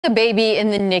A baby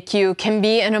in the NICU can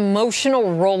be an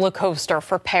emotional roller coaster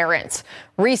for parents.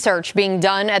 Research being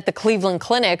done at the Cleveland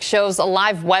Clinic shows a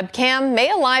live webcam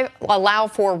may allow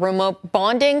for remote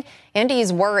bonding and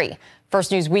ease worry.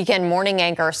 First News Weekend morning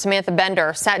anchor Samantha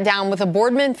Bender sat down with a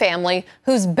Boardman family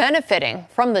who's benefiting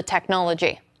from the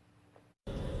technology.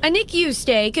 A NICU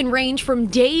stay can range from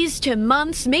days to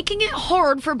months, making it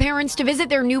hard for parents to visit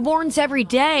their newborns every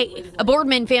day. A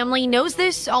Boardman family knows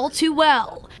this all too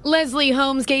well. Leslie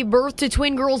Holmes gave birth to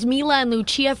twin girls Mila and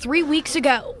Lucia 3 weeks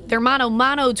ago. They're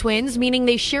mono twins, meaning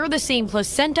they share the same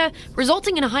placenta,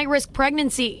 resulting in a high-risk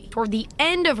pregnancy. Toward the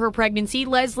end of her pregnancy,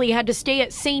 Leslie had to stay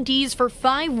at St. E's for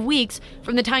 5 weeks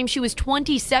from the time she was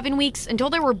 27 weeks until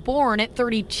they were born at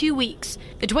 32 weeks.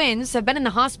 The twins have been in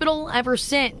the hospital ever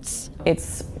since.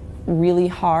 It's really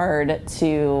hard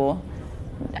to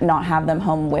not have them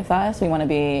home with us. We want to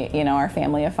be, our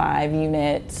family of 5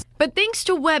 unit. But thanks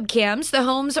to webcams, the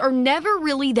homes are never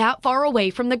really that far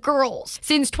away from the girls.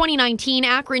 Since 2019,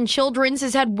 Akron Children's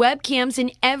has had webcams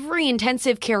in every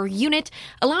intensive care unit,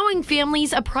 allowing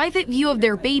families a private view of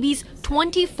their babies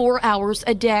 24 hours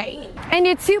a day. And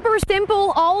it's super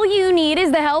simple. All you need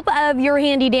is the help of your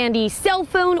handy dandy cell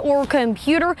phone or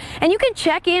computer, and you can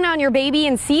check in on your baby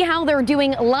and see how they're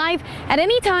doing live at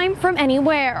any time from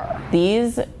anywhere.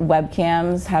 These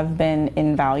webcams have been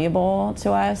invaluable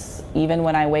to us. Even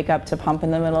when I wake up to pump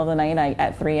in the middle of the night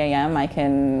at 3 a.m., I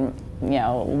can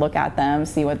look at them,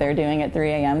 see what they're doing at 3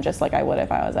 a.m. just like I would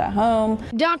if I was at home.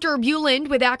 Dr. Buland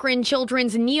with Akron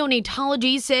Children's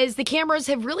Neonatology says the cameras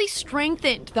have really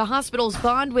strengthened the hospital's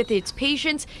bond with its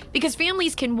patients because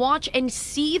families can watch and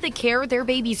see the care their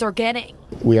babies are getting.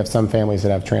 We have some families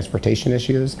that have transportation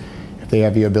issues. If they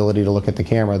have the ability to look at the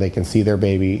camera, they can see their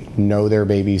baby, know their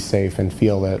baby's safe, and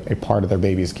feel that a part of their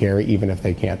baby's care even if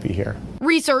they can't be here.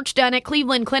 Research done at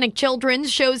Cleveland Clinic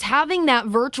Children's shows having that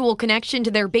virtual connection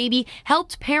to their baby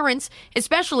helped parents,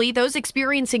 especially those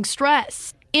experiencing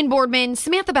stress. In Boardman,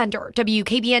 Samantha Bender,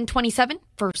 WKBN 27,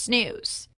 First News.